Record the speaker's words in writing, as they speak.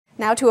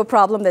Now to a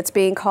problem that's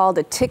being called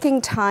a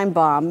ticking time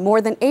bomb.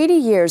 More than 80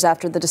 years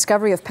after the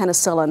discovery of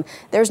penicillin,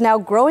 there's now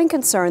growing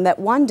concern that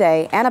one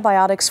day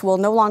antibiotics will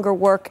no longer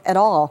work at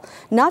all,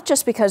 not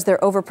just because they're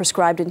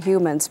overprescribed in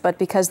humans, but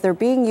because they're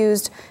being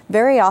used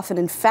very often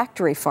in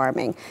factory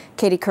farming.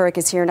 Katie Couric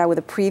is here now with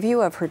a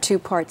preview of her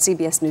two-part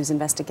CBS News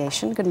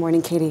investigation. Good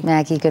morning, Katie.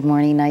 Maggie, good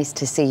morning. Nice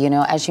to see you.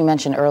 As you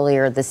mentioned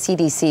earlier, the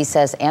CDC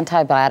says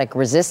antibiotic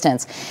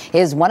resistance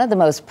is one of the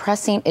most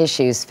pressing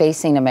issues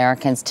facing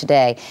Americans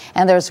today,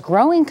 and there's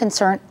growing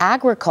concern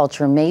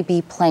agriculture may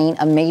be playing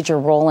a major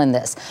role in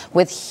this,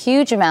 with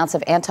huge amounts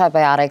of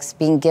antibiotics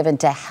being given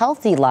to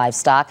healthy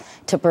livestock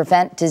to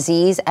prevent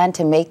disease and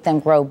to make them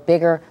grow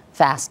bigger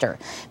faster.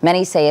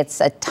 Many say it's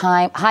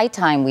high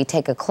time we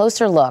take a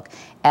closer look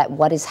at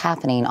what is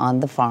happening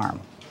on the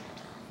farm.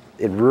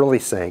 It really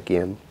sank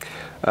in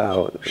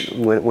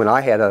when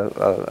I had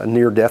a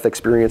near-death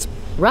experience.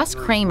 Russ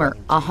Kramer,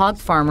 a hog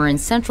farmer in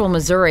central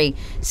Missouri,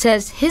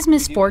 says his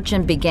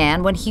misfortune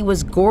began when he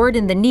was gored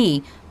in the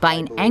knee by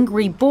an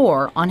angry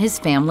boar on his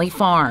family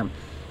farm.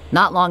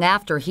 Not long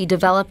after, he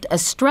developed a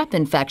strep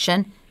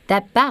infection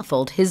that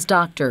baffled his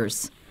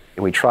doctors.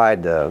 We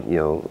tried,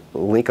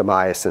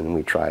 lincomycin,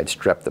 we tried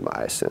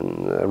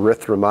streptomycin,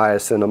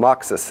 erythromycin,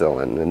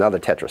 amoxicillin, and other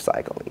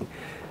tetracycline,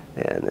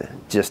 and it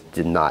just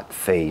did not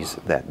faze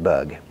that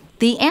bug.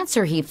 The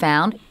answer he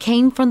found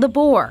came from the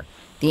boar.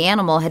 The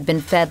animal had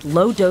been fed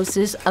low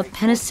doses of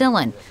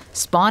penicillin,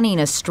 spawning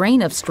a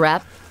strain of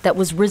strep that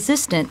was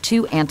resistant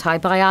to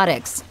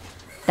antibiotics.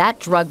 That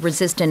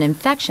drug-resistant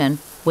infection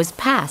was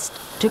passed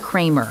to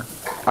Kramer.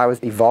 I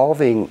was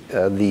evolving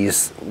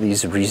these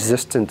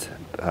resistant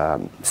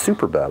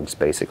superbugs,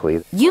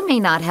 basically. You may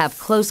not have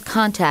close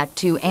contact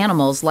to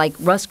animals like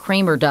Russ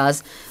Kramer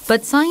does,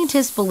 but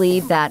scientists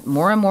believe that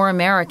more and more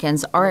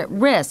Americans are at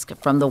risk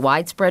from the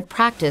widespread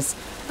practice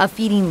of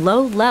feeding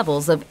low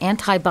levels of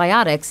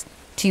antibiotics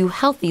to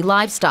healthy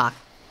livestock.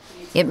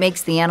 It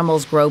makes the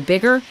animals grow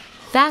bigger,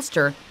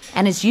 faster,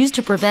 and is used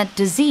to prevent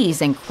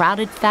disease in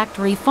crowded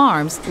factory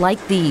farms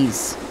like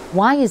these.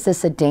 Why is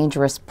this a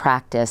dangerous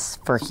practice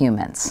for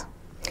humans?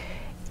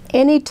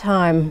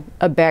 Anytime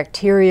a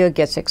bacteria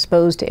gets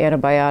exposed to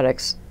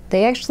antibiotics,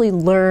 they actually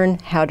learn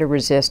how to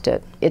resist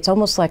it. It's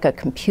almost like a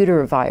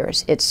computer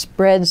virus. It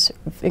spreads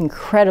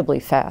incredibly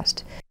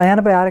fast.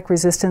 Antibiotic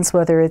resistance,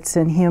 whether it's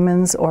in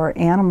humans or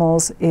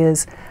animals,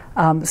 is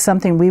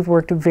something we've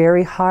worked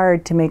very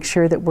hard to make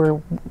sure that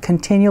we're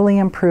continually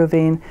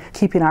improving,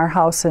 keeping our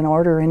house in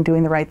order and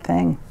doing the right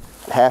thing.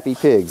 Happy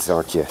pigs,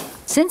 aren't you?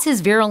 Since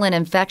his virulent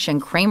infection,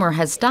 Kramer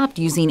has stopped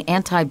using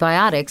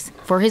antibiotics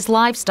for his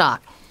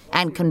livestock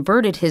and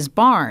converted his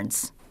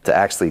barns. To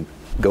actually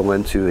go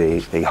into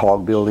a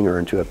hog building or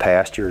into a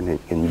pasture and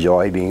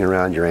enjoy being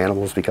around your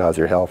animals because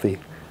they're healthy,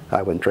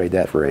 I wouldn't trade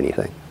that for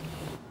anything.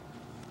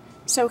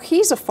 So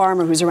he's a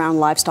farmer who's around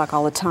livestock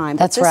all the time.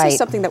 That's right. This is right.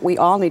 something that we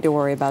all need to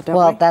worry about, don't we?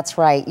 Well, that's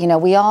right.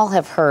 We all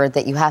have heard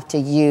that you have to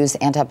use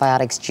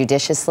antibiotics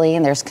judiciously,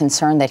 and there's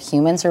concern that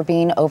humans are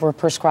being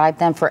overprescribed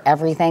them for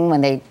everything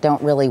when they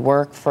don't really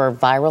work for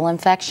viral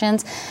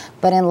infections.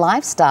 But in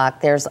livestock,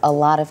 there's a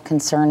lot of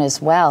concern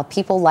as well.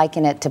 People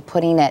liken it to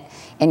putting it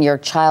in your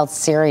child's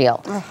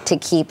cereal to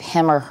keep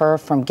him or her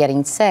from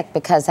getting sick,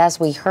 because as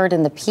we heard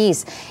in the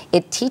piece,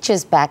 it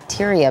teaches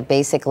bacteria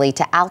basically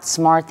to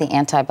outsmart the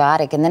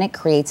antibiotic, and then it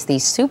creates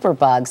these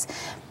superbugs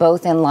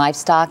both in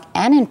livestock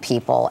and in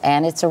people.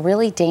 And it's a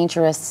really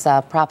dangerous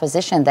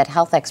proposition that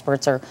health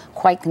experts are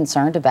quite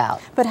concerned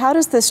about. But how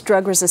does this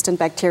drug-resistant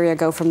bacteria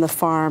go from the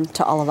farm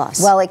to all of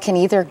us? Well, it can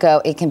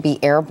be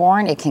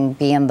airborne, it can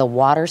be in the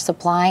water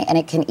supply, and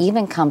it can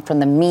even come from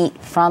the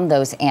meat from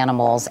those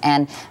animals.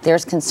 And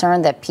there's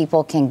concern that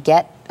people can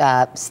get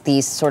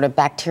these sort of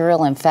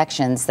bacterial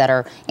infections that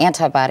are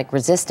antibiotic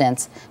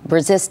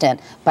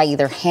resistant by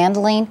either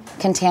handling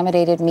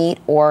contaminated meat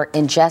or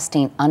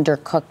ingesting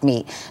undercooked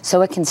meat.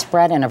 So it can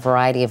spread in a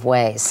variety of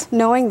ways.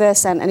 Knowing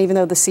this, and even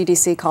though the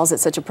CDC calls it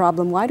such a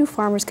problem, why do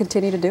farmers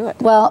continue to do it?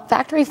 Well,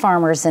 factory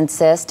farmers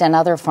insist, and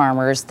other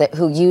farmers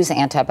who use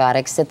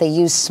antibiotics, that they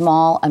use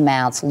small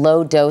amounts,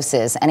 low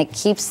doses, and it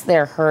keeps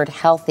their herd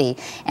healthy,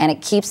 and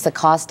it keeps the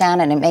cost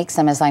down, and it makes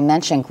them, as I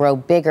mentioned, grow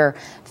bigger,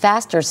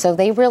 faster. So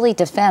they really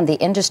the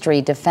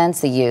industry defends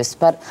the use.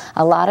 But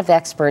a lot of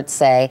experts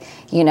say,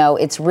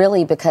 it's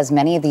really because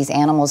many of these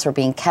animals are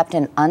being kept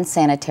in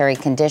unsanitary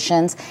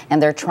conditions,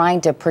 and they're trying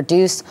to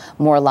produce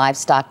more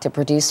livestock, to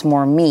produce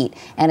more meat.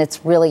 And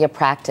it's really a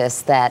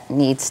practice that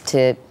needs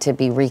to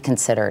be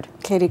reconsidered.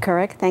 Katie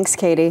Couric, thanks,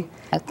 Katie.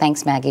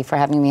 Thanks, Maggie, for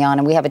having me on.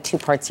 And we have a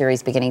two-part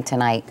series beginning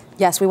tonight.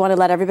 Yes, we want to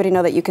let everybody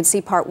know that you can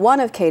see part one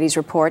of Katie's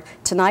report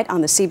tonight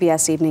on the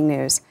CBS Evening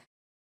News.